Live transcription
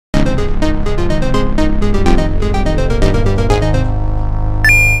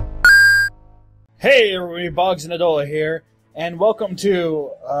Hey everybody, Boggs and Adola here, and welcome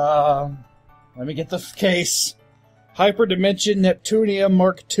to, let me get the case, Hyperdimension Neptunia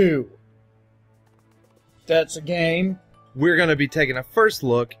Mark II. That's a game. We're going to be taking a first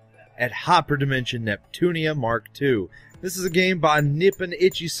look at Hyperdimension Neptunia Mark II. This is a game by Nippon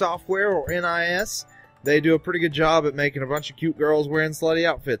Ichi Software, or NIS. They do a pretty good job at making a bunch of cute girls wearing slutty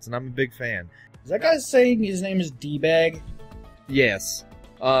outfits, and I'm a big fan. Is that guy saying his name is D-Bag? Yes.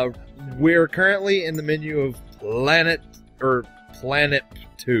 We're currently in the menu of Planitude.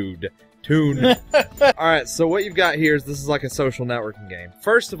 Alright, so what you've got here is this is like a social networking game.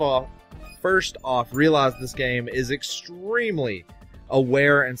 First off, realize this game is extremely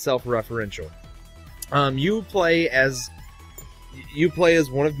aware and self-referential. You play as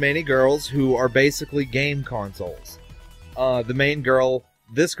one of many girls who are basically game consoles. The main girl,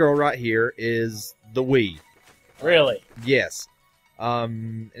 this girl right here, is the Wii. Really? Yes.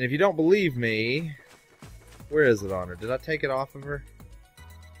 And if you don't believe me, where is it on her? Did I take it off of her?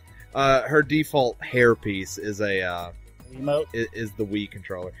 Her default hairpiece is a Emote? is the Wii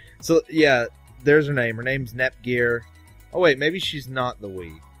controller. So yeah, there's her name. Her name's Nepgear. Oh wait, maybe she's not the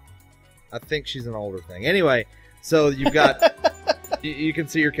Wii. I think she's an older thing. Anyway, so you've got you can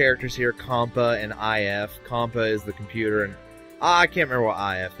see your characters here, Compa and IF. Compa is the computer, and I can't remember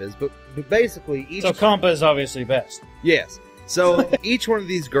what IF is, but basically each. So Compa is obviously best. Yes. So each one of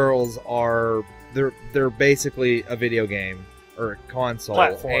these girls are they're basically a video game or a console,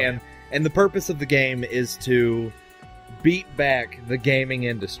 Platform. and the purpose of the game is to beat back the gaming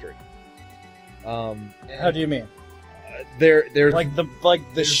industry. How do you mean? There's Like the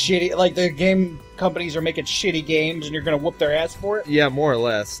shitty, like the game companies are making shitty games, and you're gonna whoop their ass for it. yeah, more or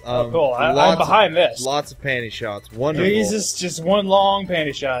less. Oh, cool. I'm behind this. Lots of panty shots. Wonderful. Jesus, just one long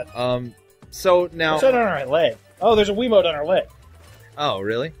panty shot. So now. What's that on her right leg? Oh, there's a Wiimote on her leg. Oh,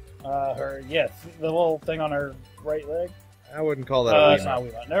 really? The little thing on her right leg. I wouldn't call that a It's not a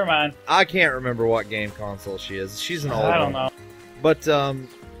Wiimote. Never mind. I can't remember what game console she is. She's an old one. I don't know. But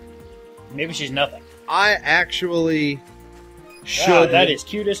Maybe she's nothing. I actually should. Wow, that is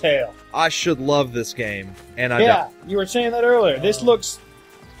cute as hell. I should love this game, and I Yeah, don't. you were saying that earlier. This looks.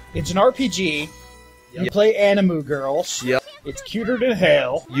 It's an RPG. You Yep. play anime girls. Yep. It's cuter than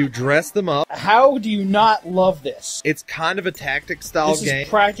hell. You dress them up. How do you not love this? It's kind of a tactic style This game, is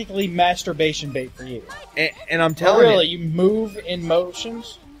practically masturbation bait for you. and I'm Oh, telling really? You move in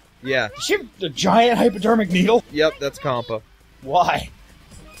motions? Yeah. Does she have a giant hypodermic needle? Yep, that's Compa. Why?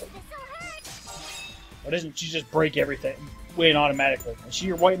 Why doesn't she just break everything? Win automatically. Is she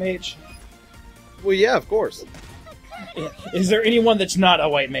your white mage? Well, yeah, of course. Is there anyone that's not a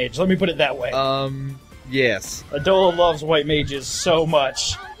white mage? Let me put it that way. Yes. Adola loves white mages so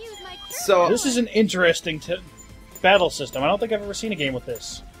much. So This is an interesting battle system. I don't think I've ever seen a game with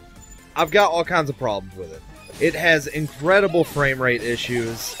this. I've got all kinds of problems with it. It has incredible frame rate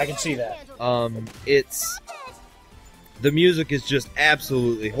issues. I can see that. The music is just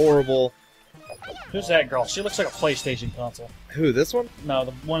absolutely horrible. Who's that girl? She looks like a PlayStation console. Who, this one? No,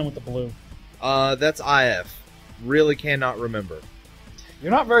 the one with the blue. That's IF. Really cannot remember.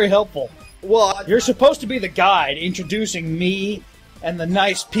 You're not very helpful. Well, You're supposed to be the guide introducing me and the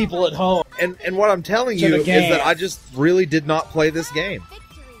nice people at home. and what I'm telling To you the is game. that I just really did not play this game.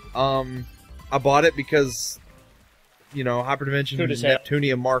 I bought it because, Hyperdimension Good as hell.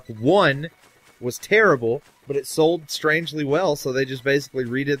 Neptunia Mark I was terrible, but it sold strangely well, so they just basically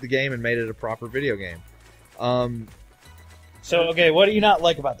redid the game and made it a proper video game. So, okay, what do you not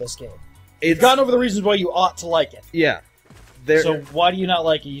like about this game? You've It's gone over the reasons why you ought to like it. yeah. So why do you not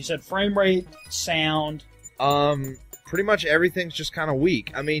like it? You said frame rate, sound. Pretty much everything's just kind of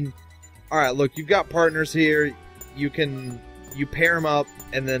weak. I mean, all right, look, you've got partners here. You pair them up,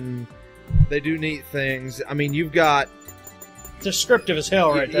 and then they do neat things. I mean, you've got Descriptive as hell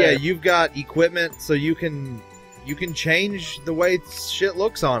right there. yeah, you've got equipment, so you can change the way shit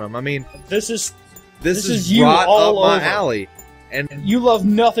looks on them. I mean, This is this is you right all up my over. alley. And You love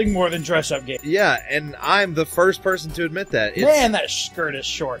nothing more than dress-up games. yeah, and I'm the first person to admit that. Man, that skirt is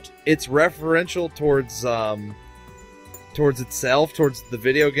short. It's referential towards itself, towards the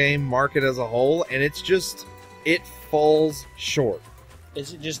video game market as a whole, and it falls short.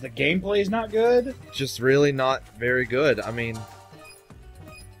 Is it just the gameplay is not good? Just really not very good. I mean,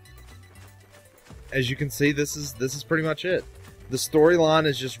 as you can see, this is pretty much it. The storyline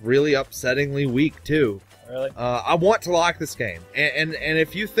is just really upsettingly weak too. Really? I want to like this game, and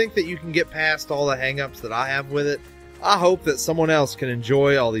if you think that you can get past all the hang-ups that I have with it, I hope that someone else can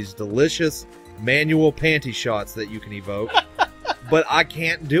enjoy all these delicious manual panty shots that you can evoke. but I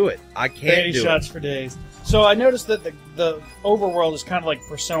can't do it. I can't Panty do shots it. for days. So I noticed that the overworld is kind of like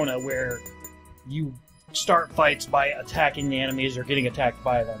Persona, where you start fights by attacking the enemies or getting attacked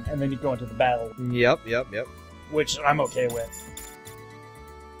by them, and then you go into the battle. Yep. Which I'm okay with.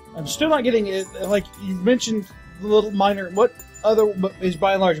 I'm still not getting it. Like you mentioned, the little minor. What other is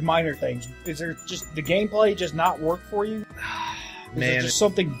by and large minor things? Is there just the gameplay just not work for you? Is Man, there just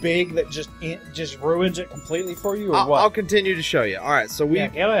something big that just ruins it completely for you, or I'll, what? I'll continue to show you. All right, so Go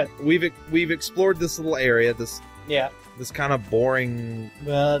ahead. we've explored this little area. This kind of boring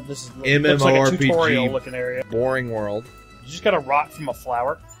This looks like a MMORPG tutorial-looking area. boring world. You just got a rot from a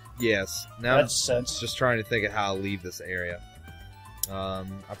flower. Yes. Now That's sense. just trying to think of how I leave this area. I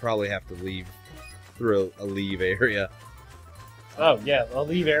probably have to leave through a leave area. Oh yeah, a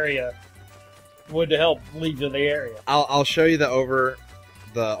leave area would help leave to the area. I'll show you the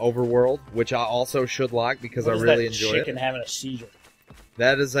overworld, which I also should like because What I is really that enjoy chicken it. having a seizure?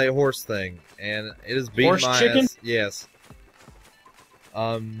 That is a horse thing, and it is beating Horse my chicken? ass. Yes.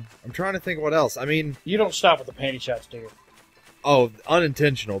 I'm trying to think of what else. I mean, You don't stop with the panty shots, do you? oh,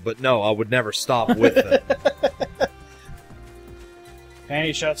 unintentional, but no, I would never stop with them.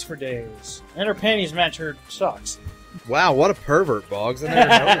 Panty shots for days. And her panties match her socks. Wow, what a pervert, Boggs! I never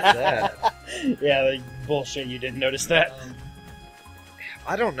noticed that. Yeah, the bullshit. You didn't notice that.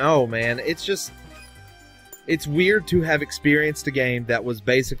 I don't know, man. It's weird to have experienced a game that was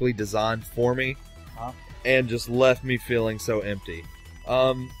basically designed for me, Huh? and just left me feeling so empty.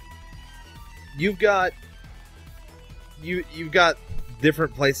 You've got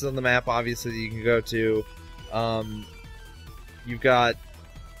different places on the map, obviously, that you can go to. You've got,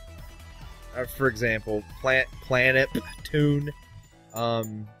 for example, Planet Toon.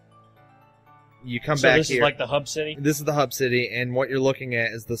 You come So back this here. is like the hub city? This is the hub city, and what you're looking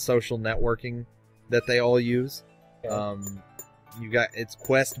at is the social networking that they all use. Okay. It's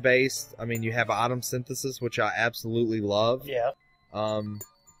quest based. I mean, you have item synthesis, which I absolutely love. Yeah.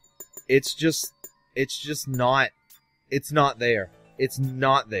 It's just not. It's not there. It's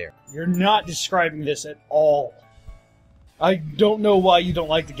not there. You're not describing this at all. I don't know why you don't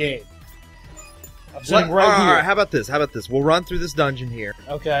like the game. I'm sitting right All here. right, how about this? We'll run through this dungeon here,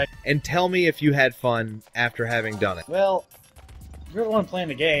 Okay. and tell me if you had fun after having done it. Well, you're the one playing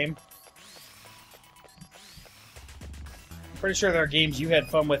the game. I'm pretty sure there are games you had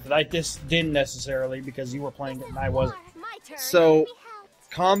fun with that I just didn't necessarily because you were playing it and I wasn't. My turn. So,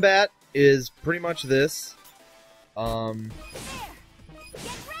 combat is pretty much this. Get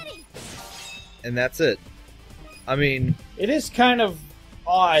ready. And that's it. I mean, It is kind of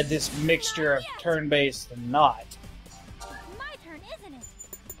odd, this mixture of turn-based and not. My turn, isn't it?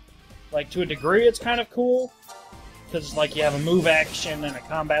 Like, to a degree, it's kind of cool. Because, like, you have a move action and a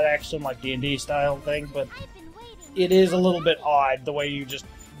combat action, like D&D style thing, but I've been waiting. it is a little bit odd the way you just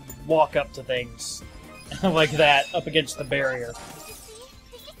walk up to things like that, up against the barrier.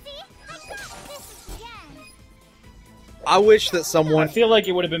 Did you see? This is the end. I wish that I someone feel like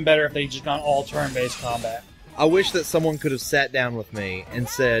it would have been better if they just gone all turn-based combat. I wish that someone could have sat down with me and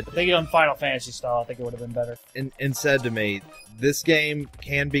said If they done Final Fantasy style, I think it would have been better. and said to me, this game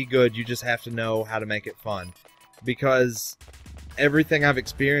can be good, you just have to know how to make it fun. Because everything I've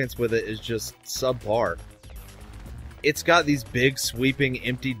experienced with it is just subpar. It's got these big, sweeping,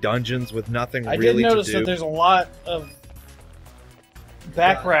 empty dungeons with nothing I really did notice to do. that there's a lot of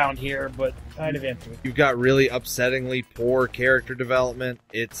background here, but kind of empty. You've got really upsettingly poor character development.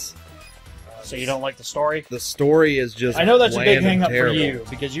 So you don't like the story? The story is just I know that's a big bland and hang up for terrible. you,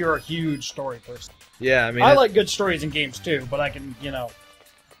 because you're a huge story person. Yeah, I mean, I like good stories in games too, but I can,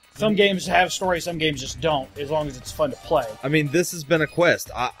 some games have stories, some games just don't, as long as it's fun to play. I mean, this has been a quest.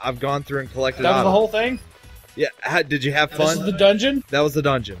 I've gone through and collected That was the items. whole thing? Yeah, did you have This fun? is the dungeon? That was the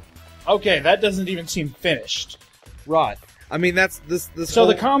dungeon. Okay, that doesn't even seem finished. Right. I mean, that's this. So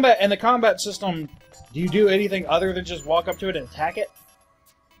the whole- combat system, do you do anything other than just walk up to it and attack it?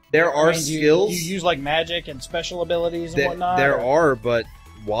 there are I mean, skills. Do you use like magic and special abilities and that whatnot? there or are, but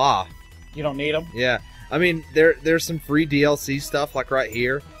why? You don't need them? Yeah. I mean, there's some free DLC stuff like right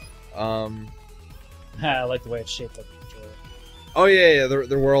here. I like the way it's shaped like a controller. Oh yeah.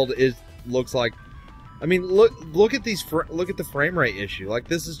 The world looks like. I mean, look at these. Look at the frame rate issue. Like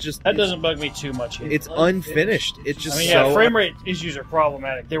this is just. That doesn't bug me too much here. It's unfinished. It's just I mean, yeah, so. frame rate issues are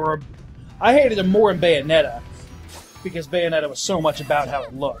problematic. I hated them more in Bayonetta, because Bayonetta was so much about how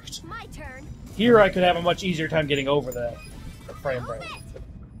it looked. My turn. Here I could have a much easier time getting over the frame rate.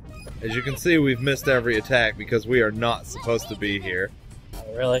 As you can see, we've missed every attack because we are not supposed to be here.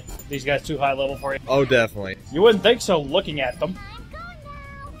 Oh, really? These guys too high level for you? Oh, definitely. You wouldn't think so looking at them. I'm gone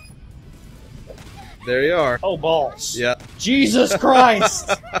now. There you are. Oh, balls. Yeah. Jesus Christ!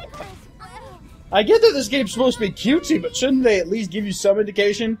 I get that this game's supposed to be cutesy, but shouldn't they at least give you some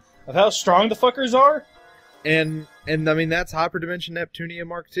indication of how strong the fuckers are? And I mean, that's Hyperdimension Neptunia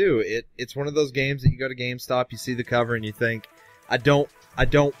Mark II. It's one of those games that you go to GameStop, you see the cover, and you think, I don't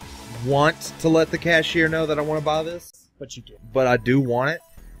want to let the cashier know that I want to buy this. But you do. But I do want it.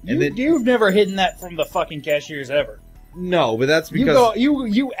 And You've never hidden that from the fucking cashiers ever. No, but that's because...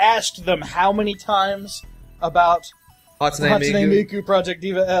 You asked them how many times about Hatsune Miku Project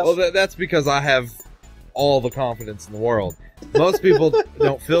Diva F. Well, that's because I have all the confidence in the world. Most people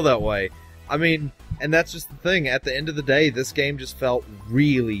don't feel that way. I mean, and that's just the thing. At the end of the day, this game just felt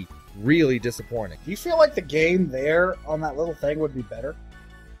really, really disappointing. Do you feel like the game there on that little thing would be better?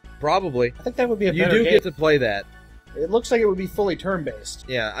 Probably. I think that would be a You better do game. get to play that. It looks like it would be fully turn-based.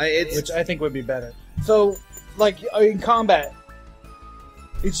 Yeah, which I think would be better. So, like, in combat,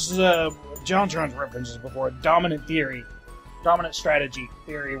 it's Jontron's references before, dominant strategy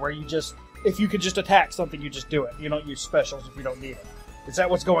theory, where you just, if you could just attack something, you just do it. You don't use specials if you don't need it. Is that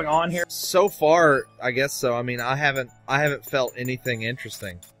what's going on here? So far, I guess so. I mean, I haven't felt anything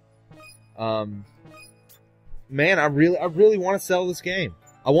interesting. Man, I really want to sell this game.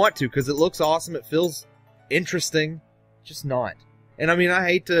 I want to, because it looks awesome. It feels interesting, just not. And I mean, I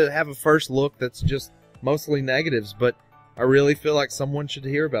hate to have a first look that's just mostly negatives, but I really feel like someone should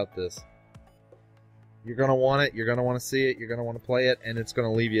hear about this. You're gonna want it, you're gonna want to see it, you're gonna want to play it, and it's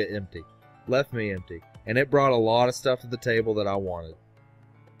gonna leave you empty. Left me empty. And it brought a lot of stuff to the table that I wanted.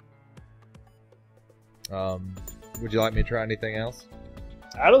 Would you like me to try anything else?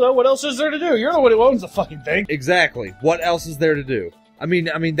 I don't know. What else is there to do? You're the one who owns the fucking thing. Exactly. What else is there to do? I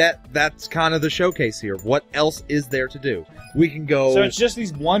mean that's kind of the showcase here. What else is there to do? We can go. So it's just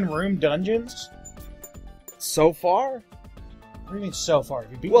these one-room dungeons? So far? What do you mean so far?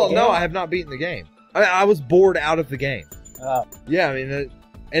 You beat Well, the game? no, I have not beaten the game. I was bored out of the game. Oh. Yeah, I mean,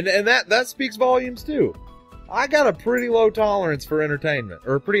 and that speaks volumes too. I got a pretty low tolerance for entertainment,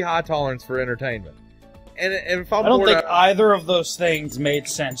 or a pretty high tolerance for entertainment. And if I'm I don't bored think out, either of those things made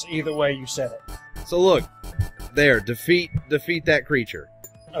sense either way you said it. so look, there, defeat that creature.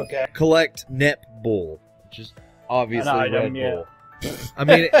 Okay. Collect Nep Bull, which is obviously An Red item, yeah. Bull. I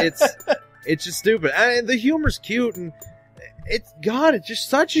mean, it's just stupid. And the humor's cute, and it's just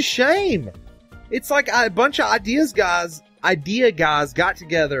such a shame. It's like a bunch of idea guys got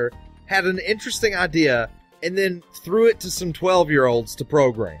together, had an interesting idea, and then threw it to some 12-year-olds to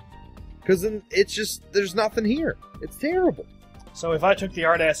program. Because then it's just, there's nothing here. It's terrible. So if I took the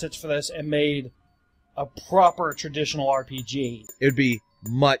art assets for this and made a proper traditional RPG... It would be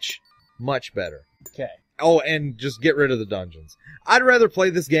much, much better. Okay. Oh, and just get rid of the dungeons. I'd rather play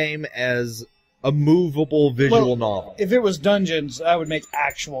this game as a movable visual novel. If it was dungeons, I would make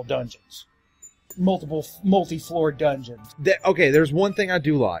actual dungeons. Multi-floor dungeons. Okay, there's one thing I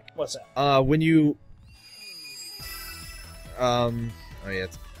do like. What's that? When you... oh yeah,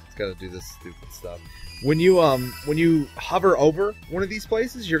 it's got to do this stupid stuff. When you hover over one of these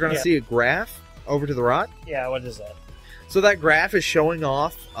places, you're going to see a graph over to the right. Yeah, what is that? So that graph is showing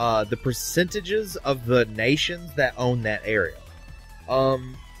off the percentages of the nations that own that area.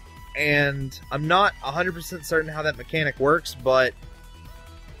 And I'm not 100% certain how that mechanic works, but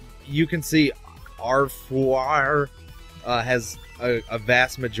you can see R4 has a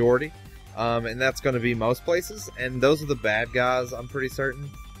vast majority, and that's going to be most places, and those are the bad guys, I'm pretty certain.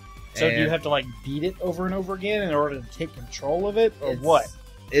 So do you have to, like, beat it over and over again in order to take control of it, or what?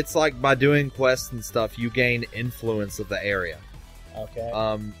 It's like by doing quests and stuff, you gain influence of the area. Okay.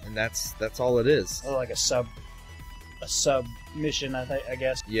 And that's all it is. Or like a sub mission, I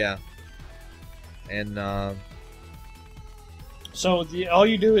guess. Yeah. And so all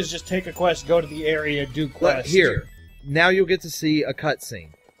you do is just take a quest, go to the area, do quests. Here, now you'll get to see a cutscene.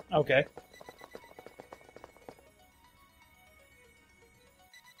 Okay.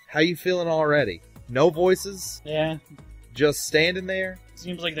 How you feeling already? No voices? Yeah. Just standing there?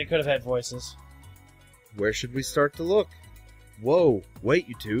 Seems like they could have had voices. Where should we start to look? Whoa, wait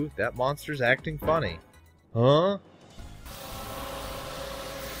you two, that monster's acting funny. Huh?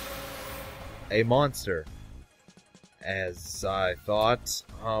 A monster. As I thought.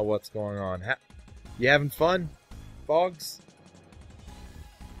 What's going on? You having fun, Boggs?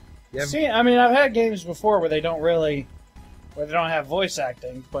 See, I mean, I've had games before where they don't have voice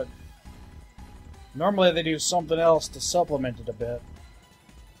acting, but normally they do something else to supplement it a bit.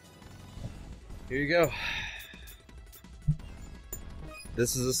 Here you go.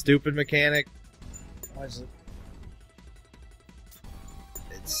 This is a stupid mechanic. Why is it?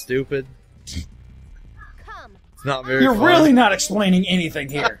 It's stupid. Come. It's not very You're fun. really not explaining anything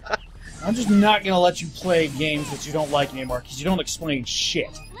here. I'm just not gonna let you play games that you don't like anymore because you don't explain shit.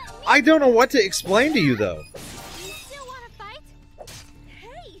 I don't know what to explain to you, though. You still want to fight?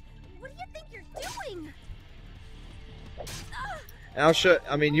 Hey, what do you think you're doing? And I'll show.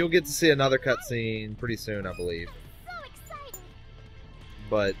 I mean, you'll get to see another cutscene pretty soon, I believe. So excited!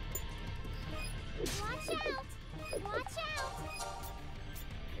 But Watch out! Watch out!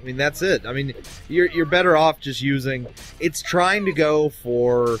 I mean, that's it. I mean, you're better off just using. It's trying to go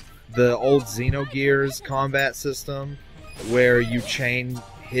for the old Xenogears combat system, where you chain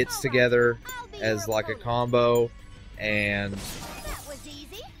hits together as like a combo, and That was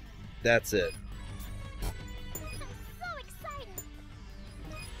easy. that's it. I'm so excited.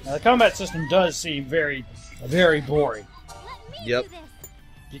 Now, the combat system does seem very, very boring Let me Yep. do this.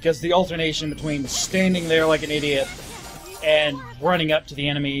 because the alternation between standing there like an idiot and running up to the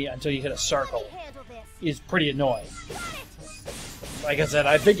enemy until you hit a circle Handle this. is pretty annoying. Got it. Like I said,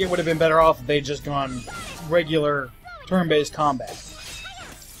 I think it would have been better off if they'd just gone regular turn-based combat.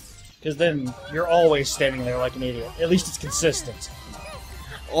 Because then you're always standing there like an idiot. At least it's consistent.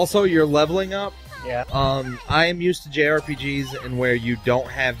 Also, you're leveling up. Yeah. I am used to JRPGs in where you don't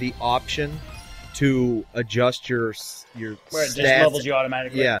have the option to adjust your Where it just stats. levels you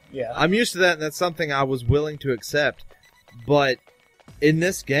automatically. Yeah. Yeah. I'm used to that, and that's something I was willing to accept. But in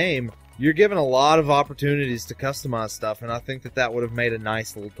this game, you're given a lot of opportunities to customize stuff, and I think that would have made a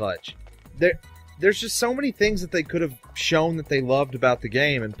nice little touch. There's just so many things that they could have shown that they loved about the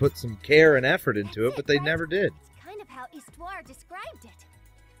game and put some care and effort into it, but they never did. It's kind of how Histoire described it.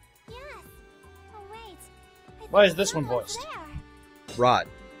 Yes. Oh wait. I Why think is this one someone's voiced? there. Rod.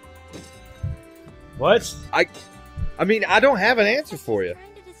 What? I mean, I don't have an answer for you.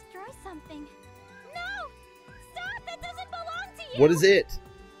 Trying to destroy something. No! Stop! That doesn't belong to you! What is it?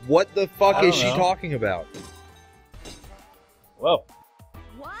 What the fuck I is don't she know. talking about? Whoa.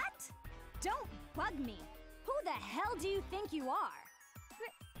 What? Don't bug me. Who the hell do you think you are?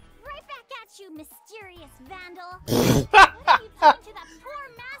 Right back at you, mysterious vandal! What have you done to that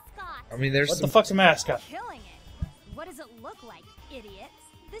poor mascot? I mean, there's What the some... fuck's a mascot? Killing it. What does it look like, idiots?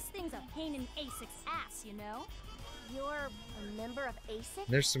 This thing's a pain in ASIC's ass, you know? You're a member of ASIC?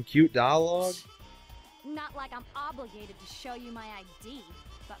 There's some cute dialogue. Not like I'm obligated to show you my ID,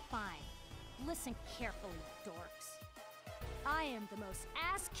 but fine. Listen carefully, dorks. I am the most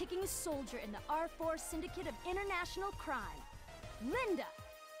ass-kicking soldier in the R4 Syndicate of International Crime. Linda!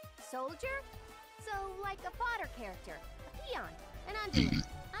 Soldier? So, like a fodder character. A peon. An underling.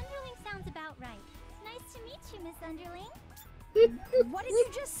 Underling sounds about right. Nice to meet you, Miss Underling. What did you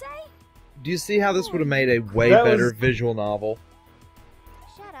just say? Do you see how this would have made a way That better was- visual novel?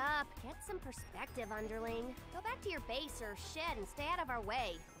 Shut up. Get some perspective, Underling. Go back to your base or shed and stay out of our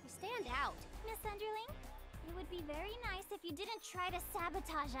way. You stand out. Miss Underling, it would be very nice if you didn't try to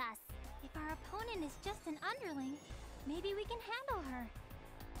sabotage us. If our opponent is just an Underling, maybe we can handle her.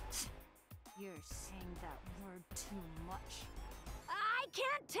 You're saying that word too much. I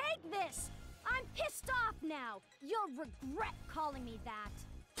can't take this! I'm pissed off now! You'll regret calling me that.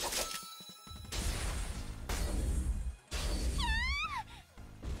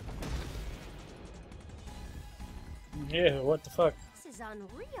 Yeah, what the fuck? This is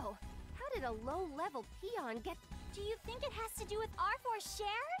unreal. How did a low-level peon get... Do you think it has to do with R4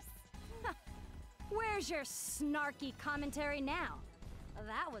 shares? Where's your snarky commentary now?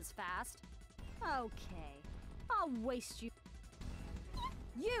 That was fast. Okay, I'll waste you.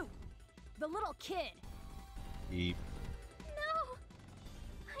 You! The little kid! Eep. No!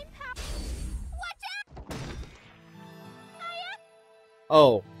 I'm Watch out!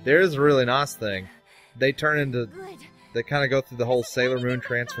 Oh, there's a really nice thing. They turn into... Good. They kind of go through the whole Sailor Moon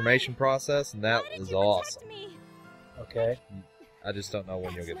transformation process, and that Why did was you awesome. protect me? Okay. I just don't know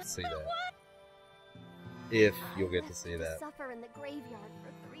when you'll get to That's see not that. what- If you'll get to see I that. suffer in the graveyard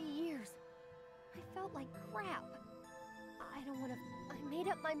for 3 years. I felt like crap. I don't want to... I made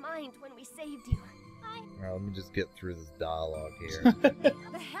up my mind when we saved you. Alright, let me just get through this dialogue here.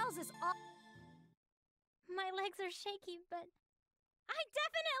 The hell's this all? My legs are shaky, but... I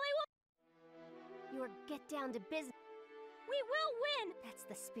definitely will... Your get down to business. We will win! That's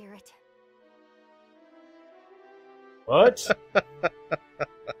the spirit. What?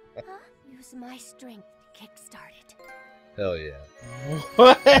 Huh? Use my strength to kickstart it. Hell yeah.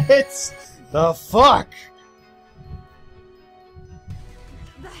 What the fuck?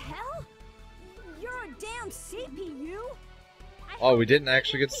 The hell? You're a damn CPU? Oh, we didn't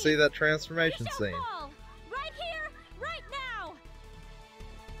actually get to see that transformation We shall scene. fall. Right here, right now!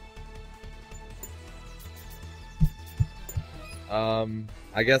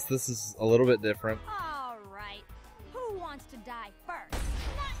 I guess this is a little bit different. Alright. Who wants to die first?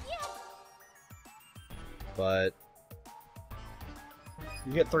 Not yet! but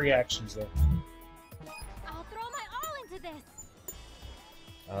You get 3 actions there. I'll throw my all into this.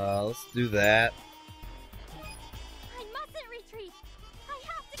 let's do that. I mustn't retreat. I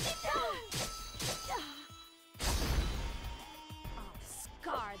have to keep going. I'll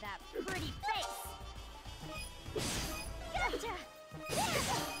scar that pretty face. Gotcha.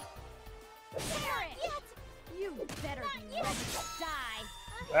 Tear it. You better be ready to die.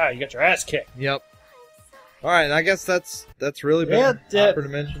 Ah, you got your ass kicked. Yep. All right, and I guess that's really been Yeah,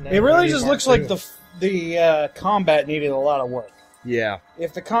 Hyperdimension. It really just Mark looks like II. the combat needed a lot of work. Yeah.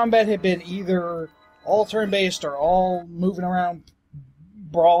 If the combat had been either all turn-based or all moving around,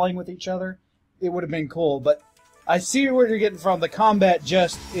 brawling with each other, it would have been cool. But I see where you're getting from. The combat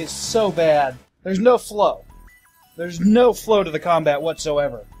just is so bad. There's no flow. There's no flow to the combat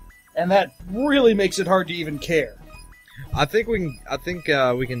whatsoever, and that really makes it hard to even care. I think we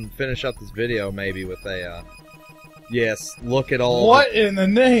can finish up this video maybe with a yes, look at all What in the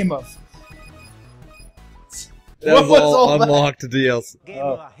name of? that What was was all all that? unlocked deals. ゲー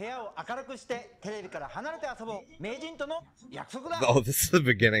ムは部屋を明るくしてテレビから離れて遊ぼう名人との約束だ Oh, this is the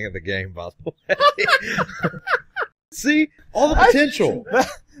beginning of the game, by the way. See? All the potential.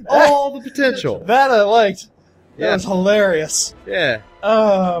 All the potential. That I liked. That Yeah. was hilarious. Yeah.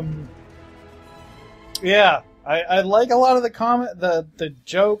 Yeah, I like a lot of the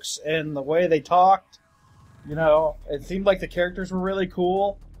jokes and the way they talked. You know, it seemed like the characters were really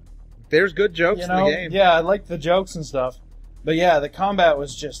cool. There's good jokes You in know, the game. yeah, I liked the jokes and stuff. But yeah, the combat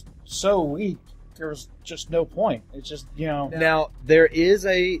was just so weak. There was just no point. It's just, you know. Now, they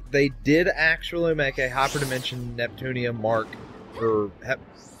did actually make a Hyperdimension Neptunia Mark or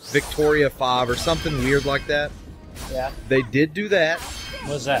Victoria 5 or something weird like that. Yeah. They did do that.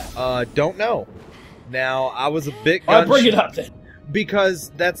 What's that? Don't know. Now, I was a bit I'll bring it up then.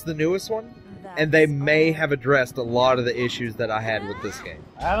 because that's the newest one, and they may have addressed a lot of the issues that I had with this game.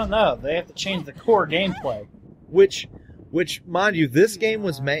 I don't know. They have to change the core gameplay. Which, mind you, this game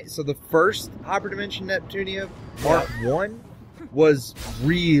was made. So the first Hyperdimension Neptunia Mark 1 was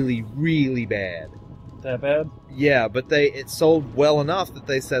really, really bad. That bad? Yeah, but it sold well enough that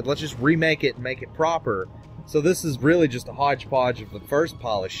they said, let's just remake it and make it proper. So this is really just a hodgepodge of the first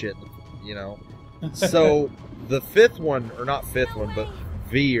pile of shit, you know. So the fifth one, or not fifth one, but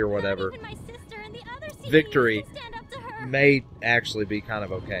V or whatever, Even my sister and the other Victory, CDs stand up to her. may actually be kind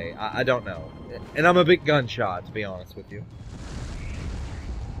of okay. I don't know. And I'm a big gunshot, to be honest with you.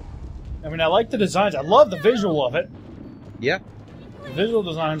 I mean, I like the designs. I love the visual of it. Yeah, The visual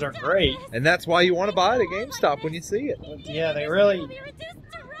designs are great. and that's why you want to buy it at GameStop when you see it. But yeah, they really... Be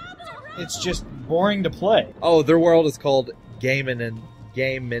reduced to rubble. It's just boring to play. Oh, their world is called Game Industry.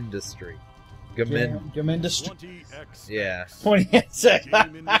 Game industry. 20x. Yeah. 20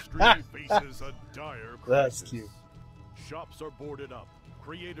 Game industry faces a dire crisis. That's cute. Shops are boarded up,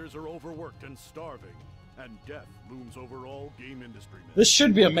 creators are overworked and starving, and death looms over all game industry. This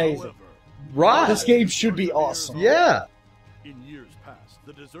should be amazing. However, Right. This game should be awesome. Yeah. in years past,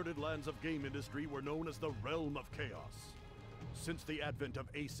 the deserted lands of game industry were known as the realm of chaos. Since the advent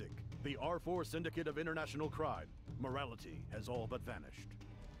of ASIC, the R4 Syndicate of International Crime, morality has all but vanished.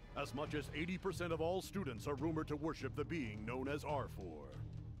 As much as 80% of all students are rumored to worship the being known as R4.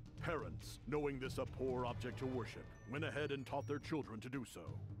 Parents, knowing this a poor object to worship, went ahead and taught their children to do so.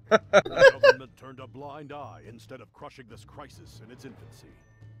 The government turned a blind eye instead of crushing this crisis in its infancy.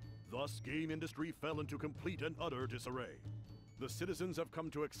 Thus, game industry fell into complete and utter disarray. The citizens have come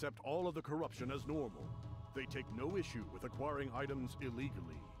to accept all of the corruption as normal. They take no issue with acquiring items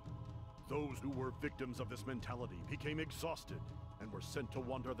illegally. Those who were victims of this mentality became exhausted and were sent to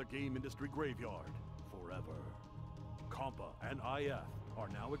wander the game industry graveyard forever. Compa and IF are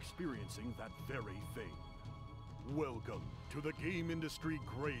now experiencing that very thing. Welcome to the game industry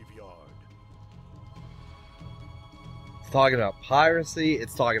graveyard. It's talking about piracy.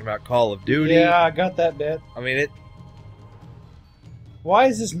 It's talking about Call of Duty. Yeah, I got that bit. I mean, Why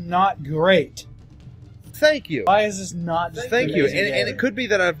is this not great? thank you. Why is this not just Thank you. amazing And it could be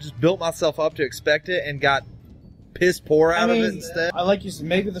that I've just built myself up to expect it and got piss poor out of it instead. I like you said,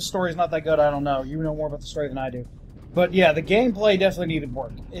 maybe the story's not that good, I don't know. You know more about the story than I do. But yeah, the gameplay definitely needed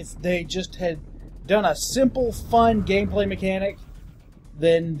work. If they just had done a simple, fun gameplay mechanic,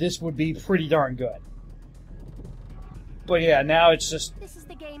 then this would be pretty darn good. But yeah, now it's just... This is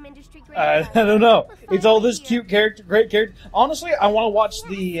the game industry I graveyard. don't know. We'll It's find all it this here. cute character, great character. Honestly, I want to watch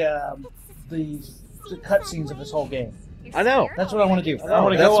the cutscenes of this whole game. I know. That's what I want to do. I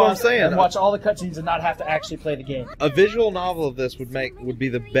want to That's go what I'm on saying. and watch all the cutscenes and not have to actually play the game. A visual novel of this would be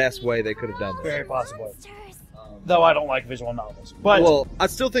the best way they could have done this. Very possibly. Though I don't like visual novels. But Well, I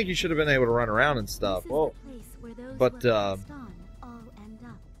still think you should have been able to run around and stuff. Whoa. But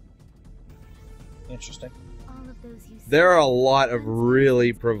Interesting. there are a lot of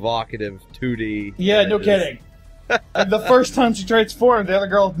really provocative 2D. Yeah, no images. kidding. And the first time she transformed, the other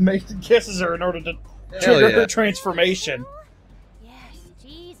girl kisses her in order to trigger her transformation. Yes,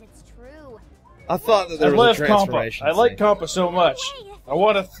 jeez, it's true. I thought that there I was love a transformation. Compa. I like scene. Compa so much. I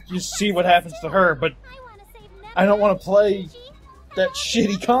want to just see what happens to her, but I don't want to play that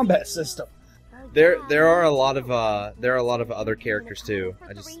shitty combat system. There are a lot of other characters too.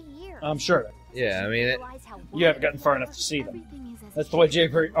 I'm sure. Yeah, I mean You haven't gotten far enough to see them. That's the way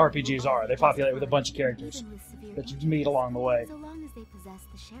JRPGs are. They populate with a bunch of characters that you meet along the way. So long as they possess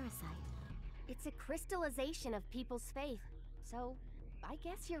the Sherasite. It's a crystallization of people's faith. So, I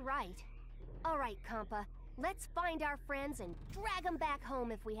guess you're right. All right, Compa. Let's find our friends and drag them back home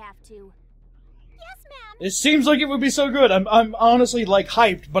if we have to. Yes, ma'am. It seems like it would be so good. I'm honestly like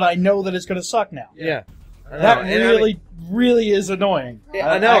hyped, but I know that it's going to suck now. Yeah. I know. That And really, really is annoying. Yeah,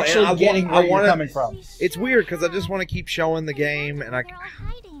 I I'm know, and actually getting where you're coming from. It's weird because I just want to keep showing the game, and They're all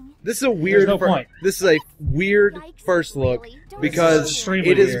hiding. this is a weird. no point. This is a weird first look because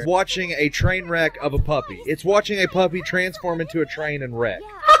extremely it is weird. watching a train wreck of a puppy. It's watching a puppy transform into a train and wreck, Yeah,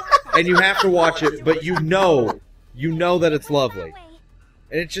 I got that. and you have to watch it, but you know that it's lovely,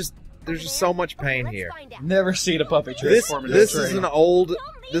 and it's just there's just so much pain Let's here. find out. Never seen a puppy This transform into a is train. an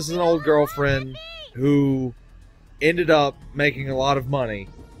old girlfriend who ended up making a lot of money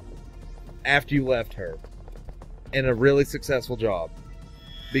after you left her in a really successful job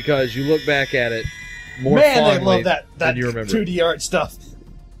because you look back at it more Man, they fondly love that than you remember. 2D art stuff.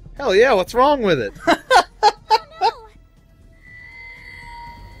 Hell yeah, what's wrong with it?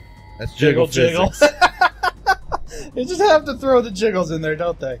 That's jiggle Jiggle. physics. They just have to throw the jiggles in there,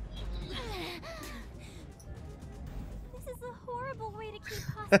 don't they? This is a horrible way to keep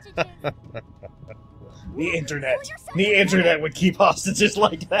hostages. The internet. The internet would keep hostages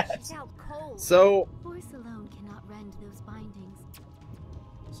like that. It's out cold. So, Force alone cannot rend those bindings.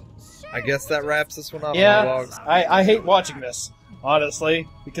 I guess that wraps this one up. Yeah, Boggs. I hate watching this, honestly,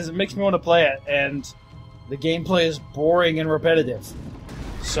 because it makes me want to play it, and the gameplay is boring and repetitive.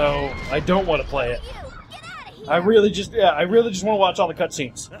 So, I don't want to play it. You, get out of here. I really just want to watch all the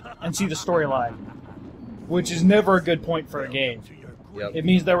cutscenes and see the storyline, which is never a good point for a game. Yep. It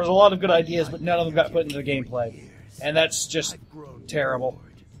means there was a lot of good ideas, but none of them got put into the gameplay, and that's just terrible.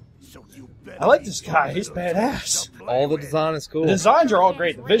 I like this guy; he's badass. All the design is cool. The designs are all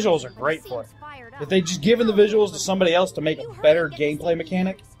great. The visuals are great for it. If they just given the visuals to somebody else to make a better gameplay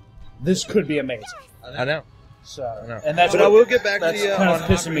mechanic, this could be amazing. I know. So, I know. and that's but what, I will get back to that's the kind of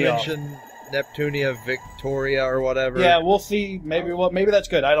pissing me off. Hyperdimension Neptunia Victoria or whatever. Yeah, we'll see. Maybe that's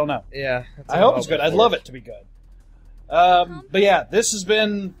good. I don't know. Yeah. that's I what hope I'm it's good. hoping I'd for. love it to be good. But yeah, this has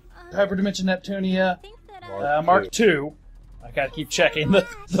been Hyperdimension Neptunia Mark II. I gotta keep checking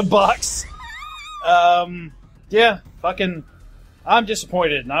the box. Yeah, fucking, I'm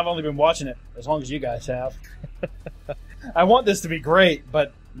disappointed, and I've only been watching it as long as you guys have. I want this to be great,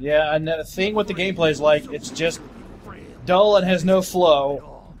 but yeah, and the thing with the gameplay is like it's just dull and has no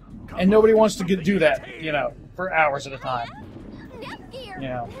flow, and nobody wants to do that, for hours at a time.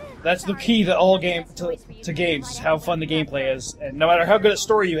 That's the key to all to games, is how fun the gameplay is. And no matter how good a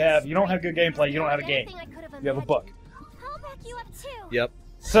story you have, you don't have good gameplay, you don't have a game. You have a book. I'll back you up too. Yep.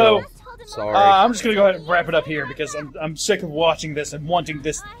 So, Sorry. I'm just gonna go ahead and wrap it up here because I'm sick of watching this and wanting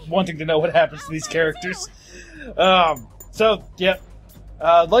to know what happens to these characters. So yeah,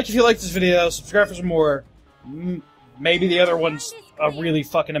 like if you like this video, subscribe for some more. Maybe the other one's a really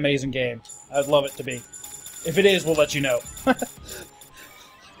fucking amazing game. I'd love it to be. If it is, we'll let you know.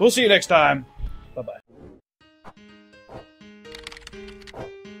 We'll see you next time. Bye-bye.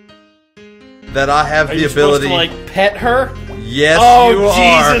 That I have Are the you ability. supposed to, pet her? Yes, Oh, you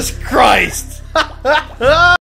are. Jesus Christ!